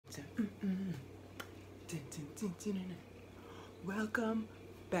Welcome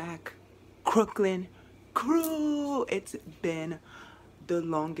back, Crooklyn Crew. It's been the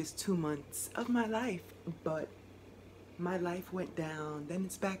longest 2 months of my life, but my life went down, then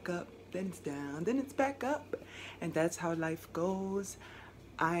it's back up, then it's down, then it's back up, and that's how life goes.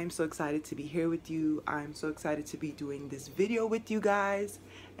 I am so excited to be here with you. I'm so excited to be doing this video with you guys,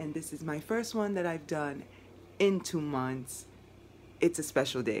 and this is my first one that I've done in 2 months. It's a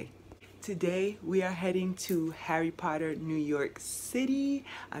special day. Today we are heading to Harry Potter, New York City.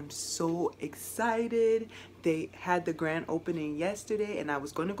 I'm so excited. They had the grand opening yesterday, and I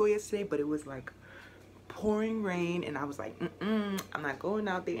was going to go yesterday, but it was like pouring rain, and I was like, I'm not going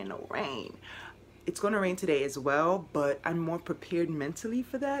out there in no rain. It's going to rain today as well, but I'm more prepared mentally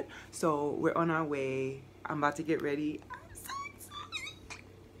for that. So we're on our way. I'm about to get ready. I'm so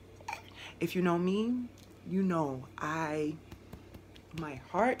excited. If you know me, you know my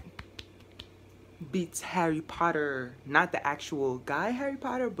heart beats Harry Potter, not the actual guy Harry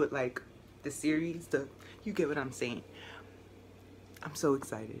Potter, but like the series, you get what I'm saying. I'm so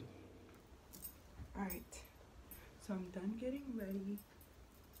excited. All right, so I'm done getting ready.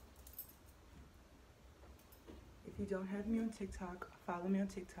 If you don't have me on TikTok, follow me on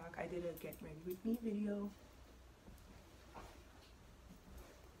TikTok. I did a get ready with me video.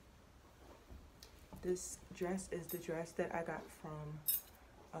 This dress is the dress that I got from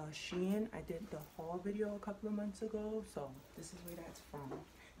Shein. I did the haul video a couple of months ago, so this is where that's from.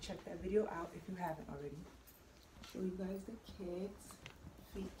 Check that video out if you haven't already. Show you guys the kicks,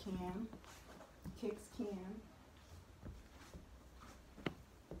 feet cam, kicks cam.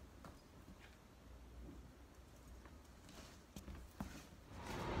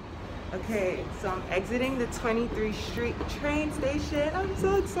 Okay, so I'm exiting the 23rd Street train station. I'm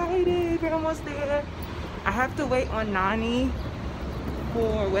so excited. We're almost there. I have to wait on Nani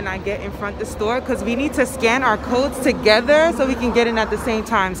for when I get in front of the store, because we need to scan our codes together so we can get in at the same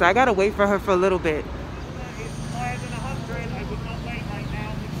time. So I gotta wait for her for a little bit. It's higher than 100. I would not wait right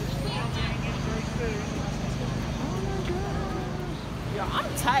now because the storm's getting in very soon. Yo,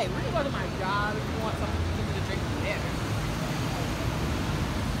 I'm tight. We're gonna go to my job if you want something to drink from there.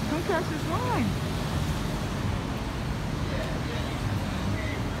 Come catch this line.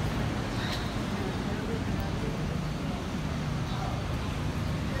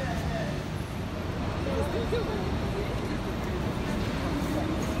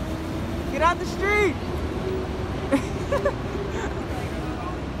 Get out the street!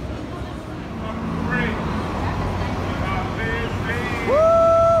 Woo!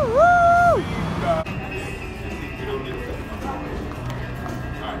 Woo!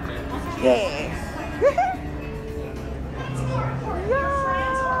 Yeah!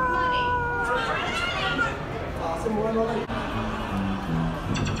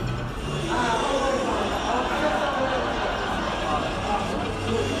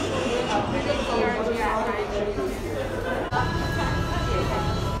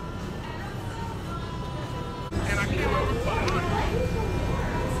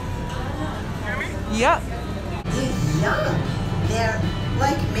 Yep. He's young. They're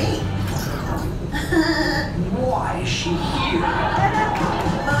like me. Why is she here?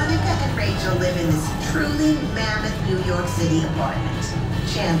 Monica and Rachel live in this truly mammoth New York City apartment.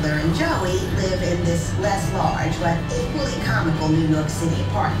 Chandler and Joey live in this less large but equally comical New York City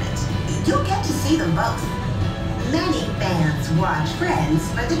apartment. You'll get to see them both. Many fans watch Friends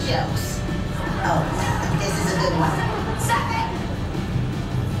for the jokes. Oh, this is a good one.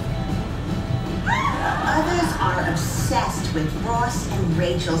 Others are obsessed with Ross and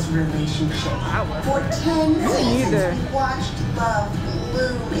Rachel's relationship. For 10 seasons, we watched love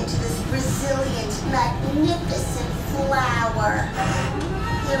bloom into this resilient, magnificent flower.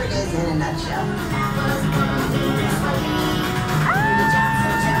 Here it is in a nutshell.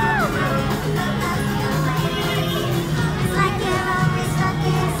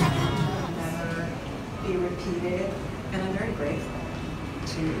 Never be repeated, and I'm very grateful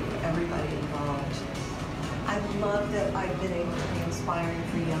to everybody involved. I love that I've been able to be inspiring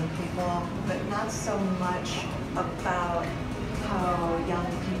for young people, but not so much about how young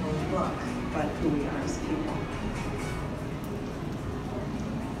people look, but who we are as people.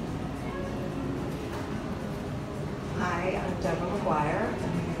 Hi, I'm Deborah McGuire.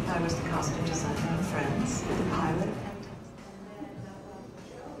 I was the costume designer of Friends, the pilot.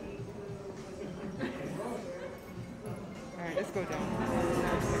 All right, let's go down.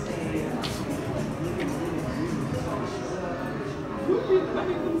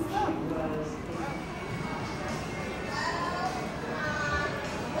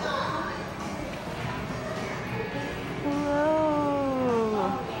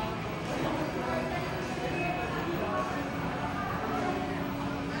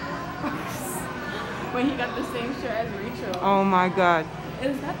 when he got the same shirt as Rachel. Oh my God.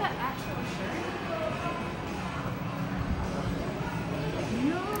 Is that the actual shirt?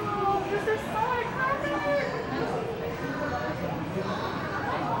 No, this is so iconic.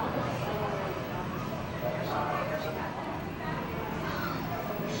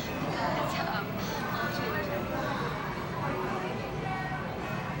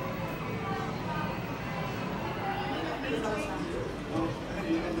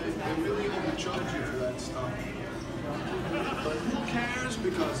 They really overcharge you for that stuff. But who cares?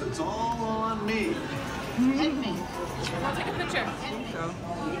 Because it's all on me. I'll take a picture. So.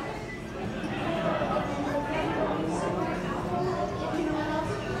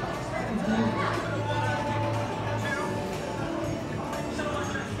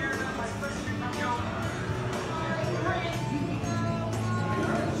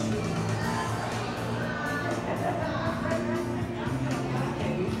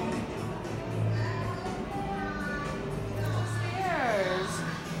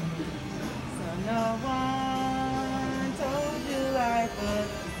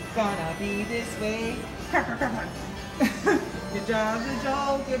 Gonna be this way. Your job's a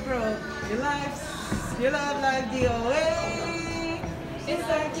joke, you're broke. Your love life DOA. It's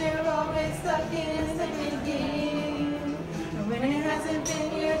like you're always stuck in the same game. And when it hasn't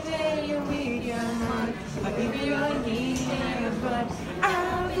been your day, your week, your month, or even your year, but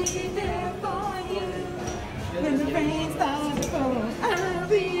I'll be there for you. When the rain starts to fall, I'll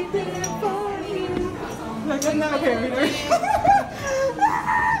be there for you. Like I'm not okay.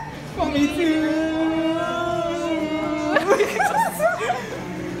 For me too.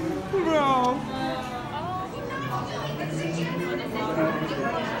 Bro.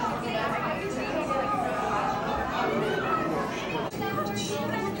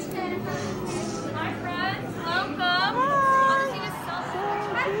 Hi friends, welcome. Hi.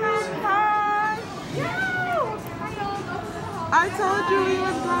 Hi. I told you we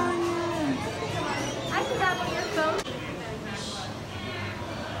was going in. I can grab one of your phones.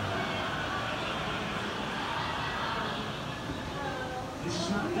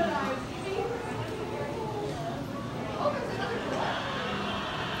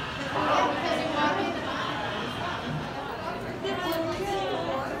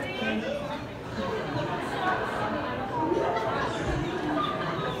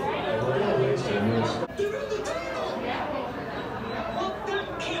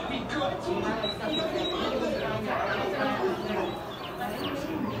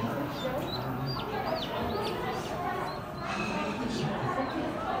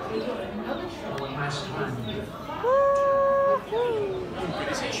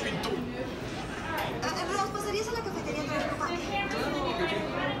 ¿Pasarías a la cafetería a traer tu paquete?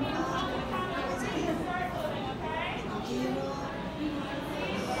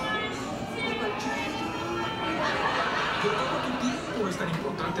 Pero todo tu tiempo es tan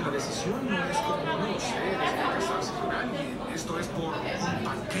importante, la decisión no es como, no lo sé, es por casarse con alguien, esto es por un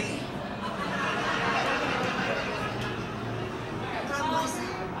panqué.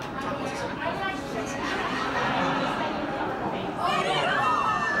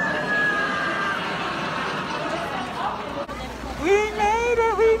 We made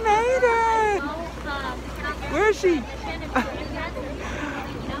it, we made it. Where is she?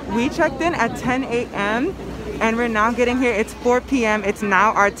 We checked in at 10 a.m. and we're now getting here. It's 4 p.m. It's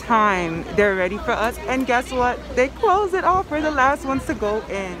now our time. They're ready for us. And guess what? They close it off. We're the last ones to go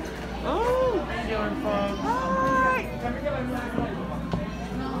in. Oh, hi.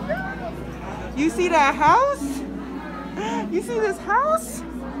 You see that house? You see this house?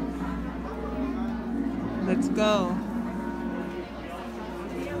 Let's go.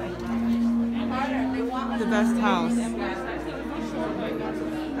 The best house.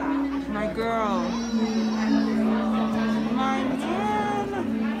 My girl. My man.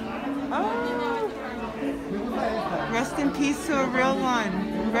 Oh. Rest in peace to a real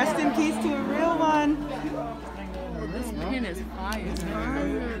one. Rest in peace to a real one. This pin is fire.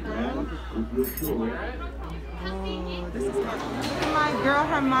 Oh, this is my girl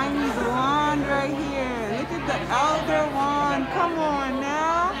Hermione's wand right here. Look at the elder wand. Come on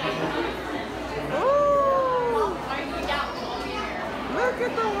now. Ooh. Look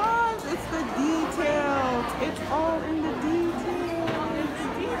at the wands. It's the details. It's all in the details.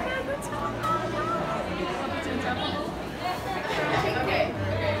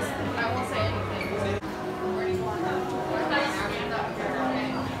 I won't say anything.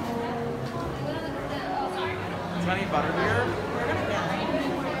 Is there any butter here?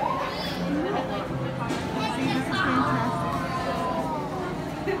 See, this is fantastic.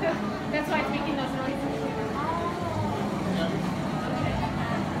 That's why it's making those noises.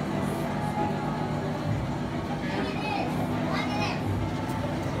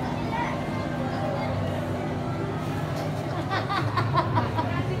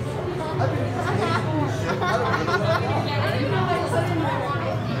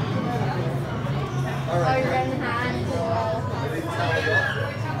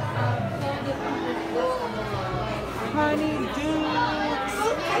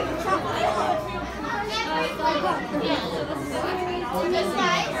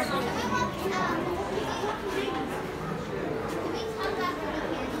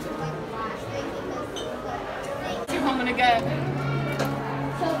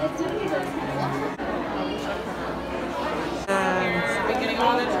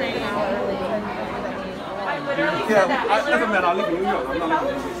 Yeah, it doesn't matter. I live in New York. I'm not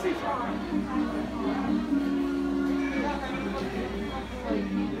living in NYC.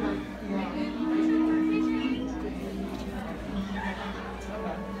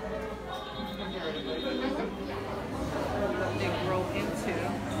 They grow into.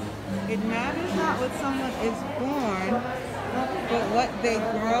 It matters not what someone is born, but what they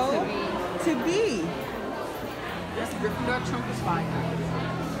grow to be. This Gryffindor trunk is fire.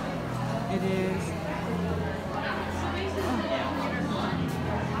 It is.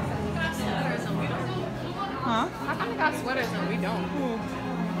 Huh? How come they got sweaters and we don't?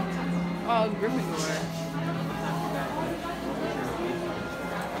 Oh, Gryffindor.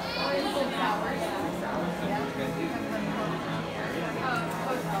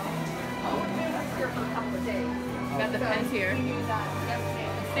 Got the pens here.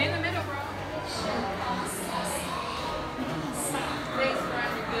 Stay in the middle, bro. Thanks,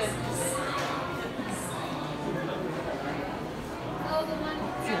 Brian. You're good. Oh, the one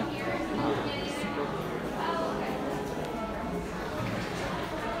down here.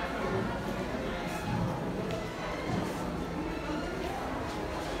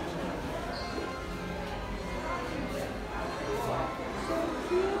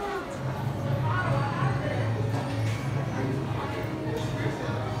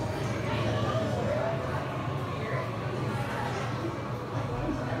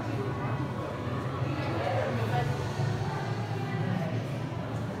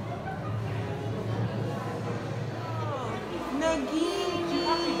 Nagini.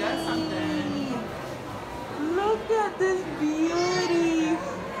 Does something. Look at this beauty.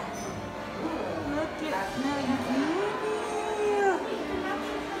 Look at Nagini.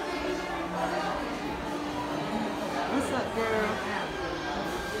 What's up, girl?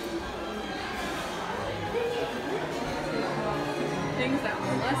 Things that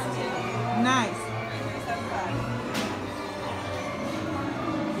molest you. Nice.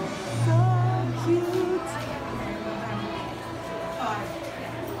 So cute.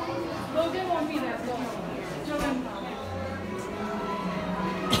 Logan won't be there.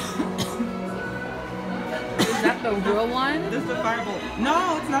 Is that the real one? This is the fireball.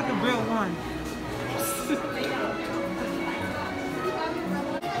 No, it's not the real one.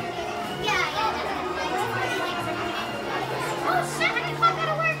 Oh shit, I can clock out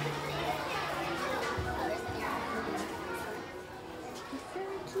of work.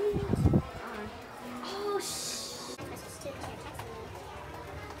 Oh shh.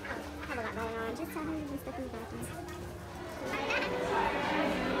 I have a lot going on. Just having to stuff in the bathroom.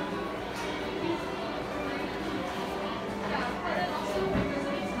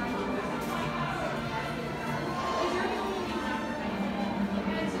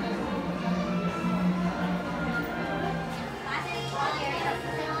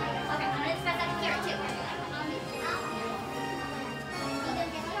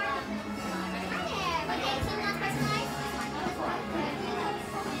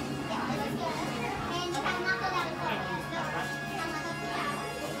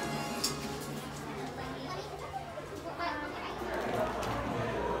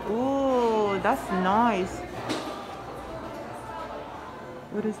 Ooh, that's nice.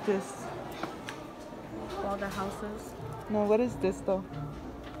 What is this? All the houses. No, what is this though?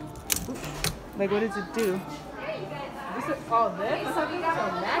 Like, what does it do? This is all this? I thought this was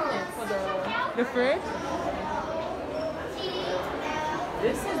a magnet for The fridge?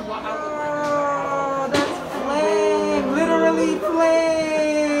 This is what I would Oh, that's flame! Literally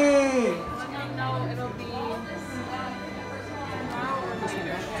flame! No, it'll be.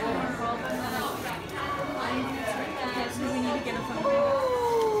 We need to get a phone.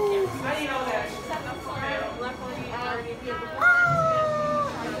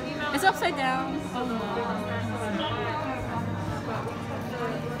 It's upside down.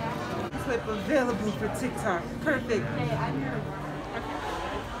 Clip available for TikTok. Perfect.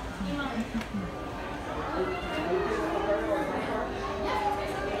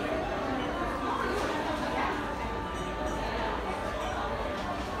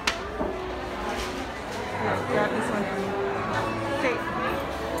 Grab this one for you. Okay.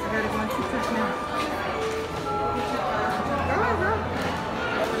 I gotta go on TikTok now. Go on, girl.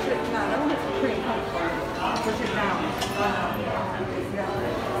 Push it down. I don't have to cream. Push it down.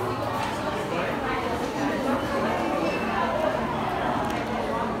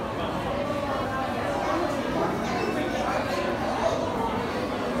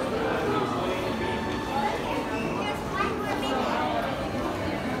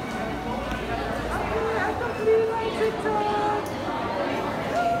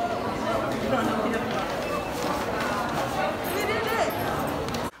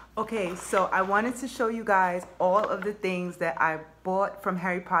 Okay, so I wanted to show you guys all of the things that I bought from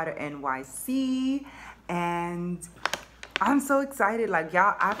Harry Potter NYC, and I'm so excited. Like,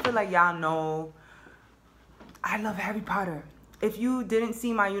 y'all, I feel like y'all know I love Harry Potter. If you didn't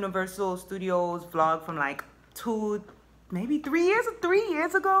see my Universal Studios vlog from like 3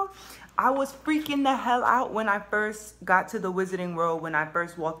 years ago, I was freaking the hell out when I first got to the Wizarding World, when I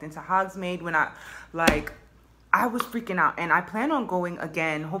first walked into Hogsmeade, when I was freaking out, and I plan on going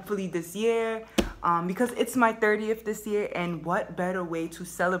again, hopefully this year, because it's my 30th this year, and what better way to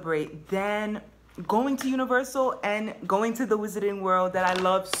celebrate than going to Universal and going to the Wizarding World that I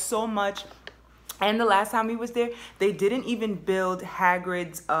love so much. And the last time we was there, they didn't even build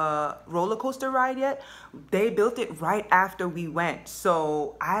Hagrid's roller coaster ride yet. They built it right after we went.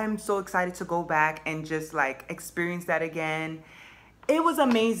 So I'm so excited to go back and just like experience that again. It was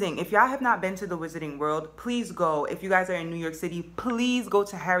amazing. If y'all have not been to the Wizarding World, please go. If you guys are in New York City, please go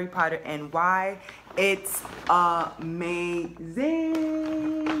to Harry Potter NY. It's amazing.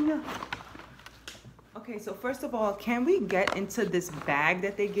 Okay, so first of all, can we get into this bag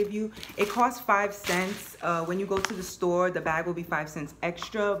that they give you? It costs 5 cents. When you go to the store, the bag will be 5 cents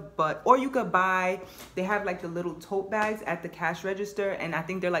extra, or you could buy, they have like the little tote bags at the cash register, and I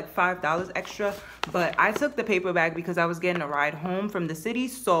think they're like $5 extra. But I took the paper bag because I was getting a ride home from the city.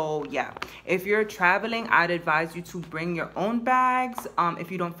 So yeah, if you're traveling, I'd advise you to bring your own bags if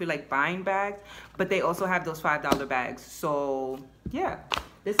you don't feel like buying bags. But they also have those $5 bags. So yeah.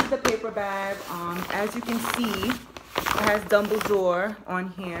 This is the paper bag. As you can see, it has Dumbledore on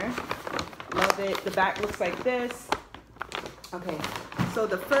here. Love it. The back looks like this. Okay, so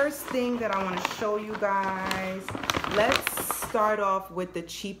the first thing that I want to show you guys, let's start off with the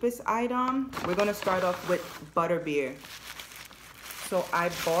cheapest item. We're going to start off with butterbeer. So I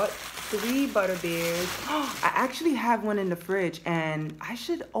bought 3 butterbeers. I actually have one in the fridge, and I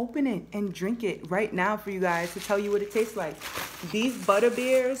should open it and drink it right now for you guys to tell you what it tastes like. These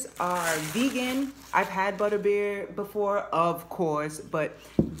butterbeers are vegan. I've had butterbeer before, of course, but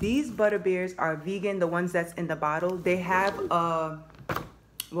these butterbeers are vegan. The ones that's in the bottle, they have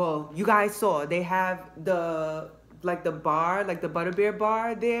well, you guys saw, they have the bar, like the butterbeer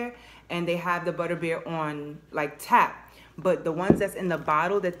bar there, and they have the butterbeer on like tap. But the ones that's in the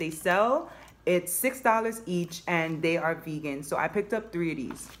bottle that they sell, it's $6 each, and they are vegan. So I picked up 3 of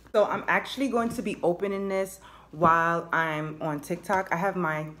these. So I'm actually going to be opening this while I'm on TikTok. I have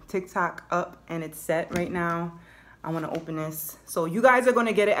my TikTok up and it's set right now. I want to open this. So you guys are going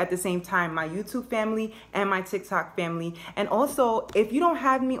to get it at the same time, my YouTube family and my TikTok family. And also, if you don't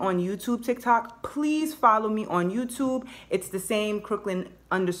have me on YouTube, TikTok, please follow me on YouTube. It's the same,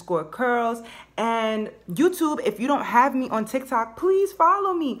 Crooklyn_curls. And YouTube, if you don't have me on TikTok, please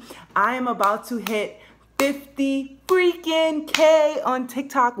follow me. I am about to hit 50 freaking K on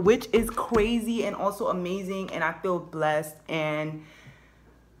TikTok, which is crazy and also amazing. And I feel blessed. And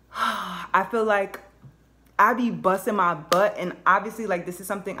I feel like I be busting my butt, and obviously like this is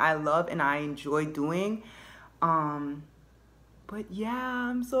something I love and I enjoy doing. But yeah,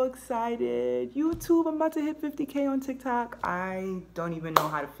 I'm so excited. YouTube, I'm about to hit 50K on TikTok. I don't even know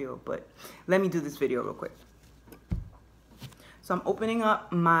how to feel, but let me do this video real quick. So I'm opening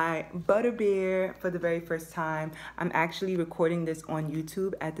up my butterbeer for the very first time. I'm actually recording this on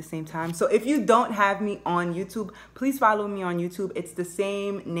YouTube at the same time. So if you don't have me on YouTube, please follow me on YouTube. It's the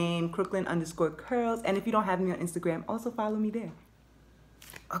same name, Crooklyn_curls. And if you don't have me on Instagram, also follow me there.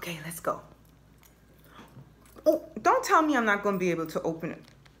 Okay, let's go. Oh, don't tell me I'm not going to be able to open it.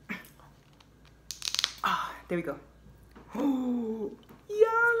 Ah, there we go. Oh, yeah,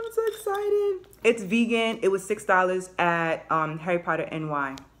 I'm so excited. It's vegan. It was $6 at Harry Potter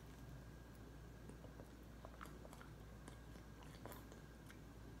NY.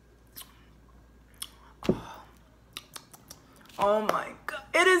 Oh my God.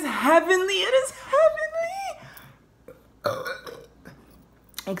 It is heavenly. It is heavenly.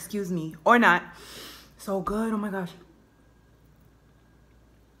 Excuse me. Or not. So good. Oh my gosh.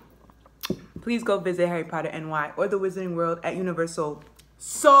 Please go visit Harry Potter NY or the Wizarding World at Universal.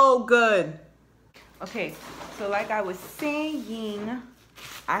 So good. Okay, so like I was saying,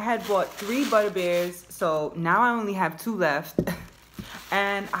 I had bought 3 butterbeers, so now I only have 2 left.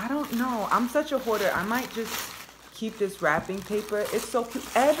 And I don't know, I'm such a hoarder. I might just keep this wrapping paper. It's so cute.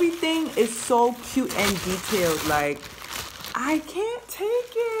 Everything is so cute and detailed. Like, I can't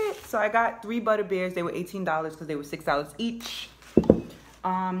take it. So I got 3 butterbeers. They were $18 because they were $6 each.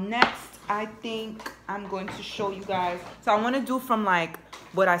 Next, I think I'm going to show you guys. So I want to do from like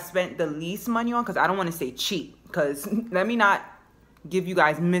what I spent the least money on, because I don't want to say cheap, because let me not give you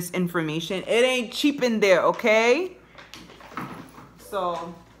guys misinformation. It ain't cheap in there, okay?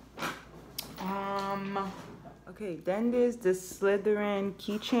 So Okay, then there's the Slytherin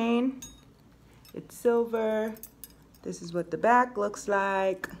keychain. It's silver. This is what the back looks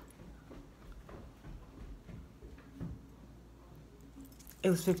like. It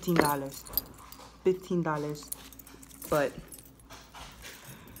was $15. $15. But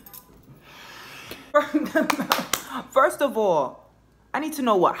first of all, I need to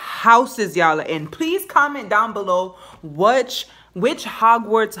know what houses y'all are in. Please comment down below which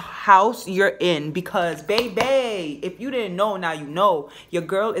Hogwarts house you're in, because baby, if you didn't know, now you know. Your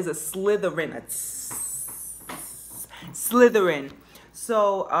girl is a Slytherin. Slytherin.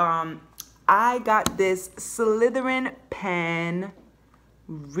 So I got this Slytherin pen.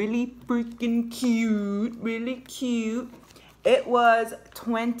 Really freaking cute. Really cute. It was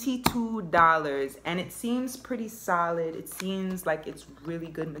 $22 and it seems pretty solid. It seems like it's really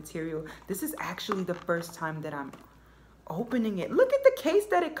good material. This is actually the first time that I'm opening it. Look at the case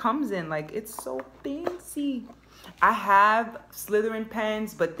that it comes in. Like, it's so fancy. I have Slytherin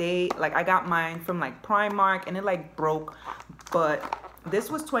pens, but I got mine from like Primark and it like broke. But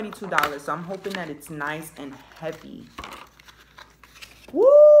this was $22, so I'm hoping that it's nice and heavy. Woo!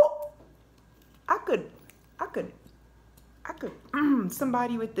 I could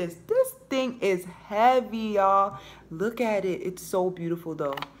somebody with this. This thing is heavy, y'all. Look at it. It's so beautiful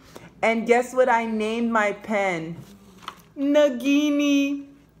though. And guess what I named my pen? Nagini.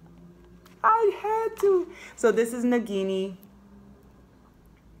 I had to. So this is Nagini.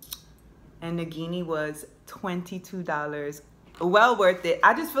 And Nagini was $22. Well worth it.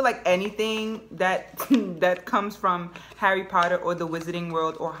 I just feel like anything that that comes from Harry Potter or the Wizarding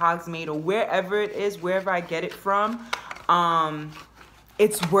World or Hogsmeade or wherever it is, wherever I get it from,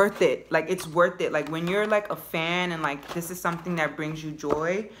 it's worth it. Like, it's worth it. Like, when you're like a fan and like this is something that brings you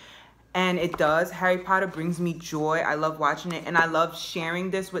joy, and it does. Harry Potter brings me joy. I love watching it, and I love sharing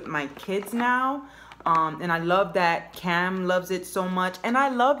this with my kids now. And I love that Cam loves it so much, and I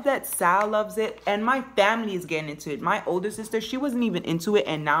love that Sal loves it, and my family is getting into it. My older sister, she wasn't even into it,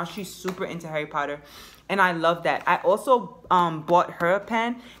 and now she's super into Harry Potter, and I love that. I also bought her a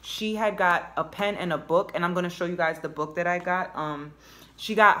pen. She had got a pen and a book, and I'm going to show you guys the book that I got.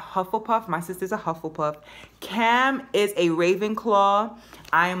 She got Hufflepuff. My sister's a Hufflepuff. Cam is a Ravenclaw.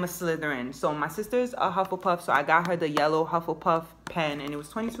 I am a Slytherin. So my sister's a Hufflepuff, so I got her the yellow Hufflepuff pen, and it was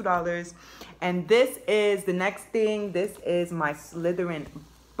 $22. And this is the next thing. This is my Slytherin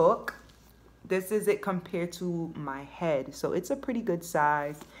book. This is it compared to my head. So it's a pretty good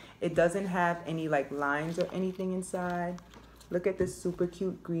size. It doesn't have any like lines or anything inside. Look at this super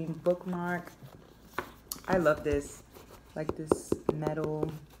cute green bookmark. I love this. Like this metal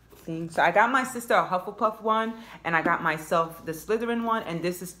thing. So I got my sister a Hufflepuff one, and I got myself the Slytherin one, and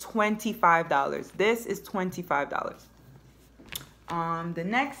this is $25. This is $25. The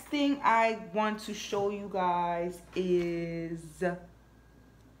next thing I want to show you guys is,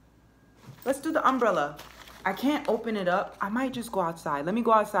 let's do the umbrella. I can't open it up. I might just go outside. Let me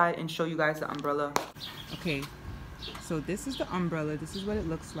go outside and show you guys the umbrella. Okay, so this is the umbrella. This is what it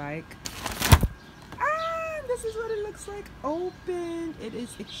looks like. This is what it looks like open. It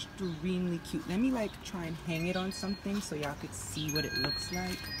is extremely cute. Let me like try and hang it on something so y'all could see what it looks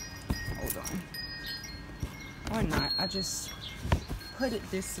like. Hold on. Or not. I just put it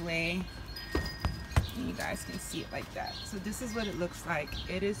this way and you guys can see it like that. So this is what it looks like.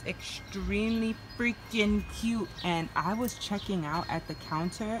 It is extremely freaking cute. And I was checking out at the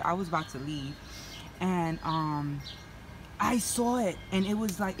counter. I was about to leave, and I saw it, and it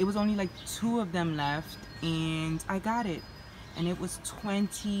was only like 2 of them left, and I got it, and it was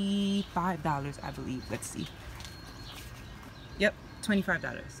 $25, I believe. Let's see. Yep,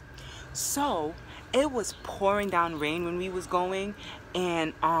 $25. So it was pouring down rain when we was going,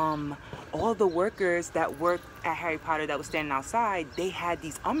 and all the workers that worked at Harry Potter that was standing outside, they had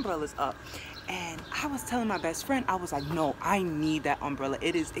these umbrellas up. And I was telling my best friend, I was like, no, I need that umbrella.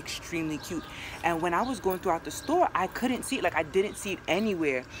 It is extremely cute. And when I was going throughout the store, I couldn't see it. Like, I didn't see it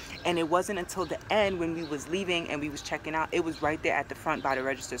anywhere. And it wasn't until the end when we was leaving and we was checking out, it was right there at the front by the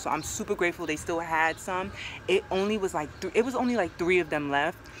register. So I'm super grateful they still had some. It only was like, it was only like 3 of them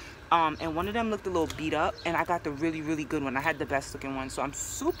left. And one of them looked a little beat up, and I got the really, really good one. I had the best looking one. So I'm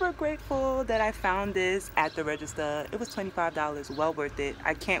super grateful that I found this at the register. It was $25, well worth it.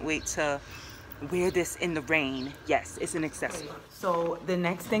 I can't wait to wear this in the rain. Yes, it's an accessory. So the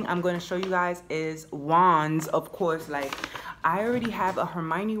next thing I'm going to show you guys is wands. Of course, like, I already have a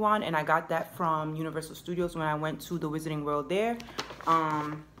Hermione wand, and I got that from Universal Studios when I went to the Wizarding World there.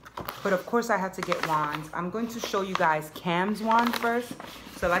 But of course I had to get wands. I'm going to show you guys Cam's wand first.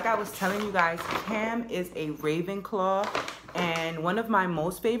 So like I was telling you guys, Cam is a Ravenclaw. And one of my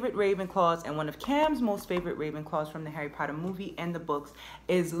most favorite Ravenclaws and one of Cam's most favorite Ravenclaws from the Harry Potter movie and the books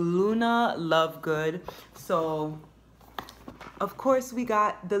is Luna Lovegood. So, of course, we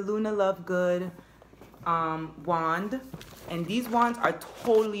got the Luna Lovegood wand. And these wands are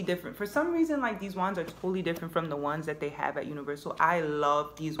totally different. For some reason, like, these wands are totally different from the ones that they have at Universal. I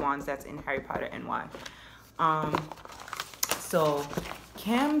love these wands that's in Harry Potter NY. So,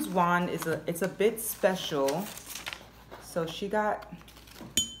 Cam's wand it's a bit special. So she got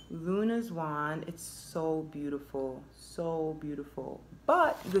Luna's wand. It's so beautiful, so beautiful.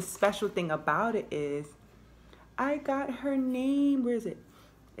 But the special thing about it is I got her name. Where is it?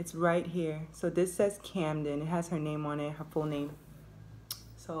 It's right here. So this says Camden. It has her name on it, her full name.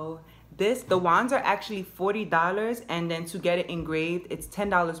 So the wands are actually $40, and then to get it engraved, it's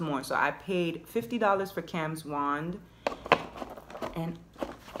 $10 more. So I paid $50 for Cam's wand. And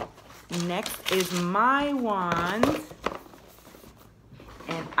next is my wand.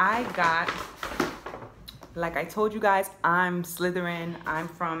 And I got, like I told you guys, I'm Slytherin. I'm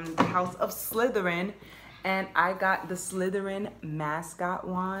from the house of Slytherin. And I got the Slytherin mascot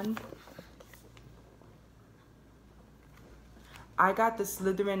wand. I got the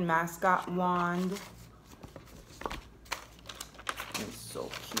Slytherin mascot wand. It's so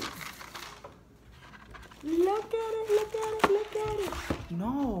cute. Look at it, look at it, look at it.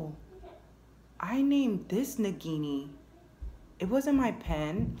 No, I named this Nagini. It wasn't my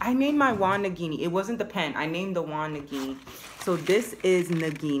pen. I named my wand Nagini. It wasn't the pen. I named the wand Nagini. So this is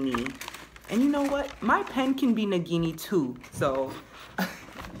Nagini. And you know what? My pen can be Nagini too. So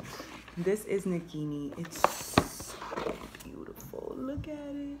this is Nagini. It's so beautiful. Look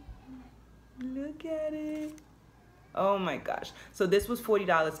at it. Look at it. Oh my gosh. So this was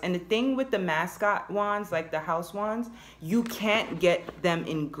 $40. And the thing with the mascot wands, like the house wands, you can't get them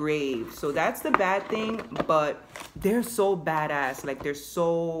engraved. So that's the bad thing, but they're so badass. Like, they're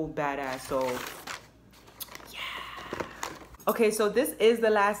so badass. So yeah. Okay, so this is the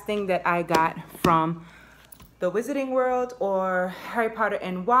last thing that I got from the Wizarding World or Harry Potter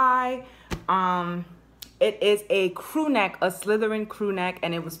NY. It is a crew neck, a Slytherin crew neck,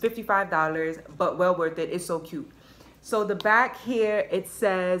 and it was $55, but well worth it. It's so cute. So the back here, it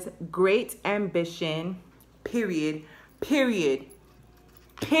says great ambition, period, period,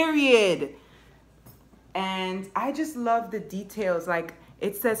 period. And I just love the details. Like,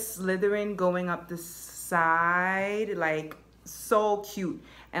 it says Slytherin going up the side, like, so cute.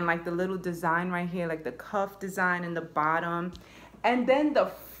 And like the little design right here, like the cuff design in the bottom. And then the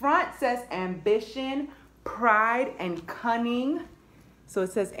front says ambition, pride, and cunning. So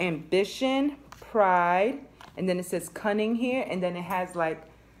it says ambition, pride, and then it says cunning here, and then it has like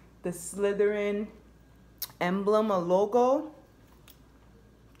the Slytherin emblem or logo.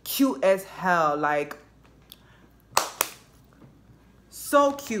 Cute as hell, like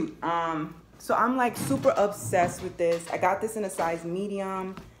so cute. So I'm like super obsessed with this. I got this in a size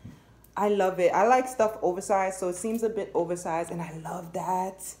medium. I love it. I like stuff oversized, so it seems a bit oversized, and I love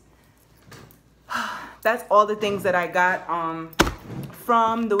that. That's all the things that I got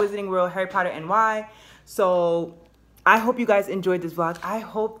from the Wizarding World Harry Potter NY. So I hope you guys enjoyed this vlog. I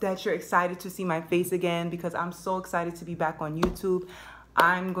hope that you're excited to see my face again, because I'm so excited to be back on YouTube.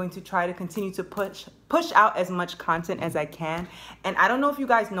 I'm going to try to continue to push out as much content as I can. And I don't know if you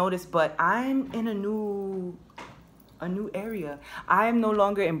guys noticed, but I'm in a new area. I am no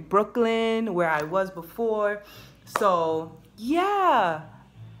longer in Brooklyn where I was before. So yeah,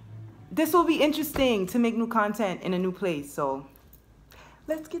 this will be interesting to make new content in a new place. So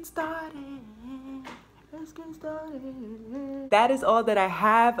let's get started. Let's get started. That is all that I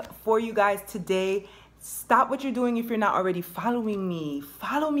have for you guys today. Stop what you're doing if you're not already following me.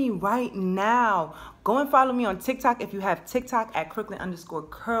 Follow me right now. Go and follow me on TikTok if you have TikTok at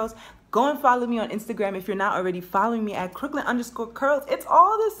Crooklyn_curls. Go and follow me on Instagram if you're not already following me at Crooklyn_curls. It's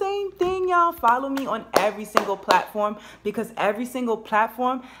all the same thing, y'all. Follow me on every single platform, because every single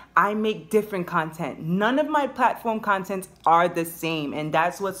platform, I make different content. None of my platform contents are the same. And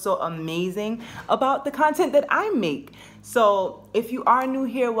that's what's so amazing about the content that I make. So if you are new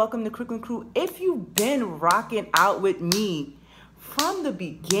here, welcome to Crooklyn Crew. If you've been rocking out with me from the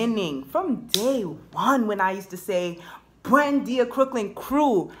beginning, from day one, when I used to say, Buen dia, Crooklyn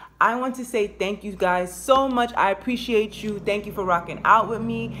Crew, I want to say thank you guys so much. I appreciate you. Thank you for rocking out with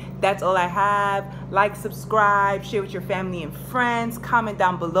me. That's all I have. Like, subscribe, share with your family and friends, comment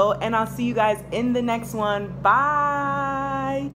down below, and I'll see you guys in the next one. Bye.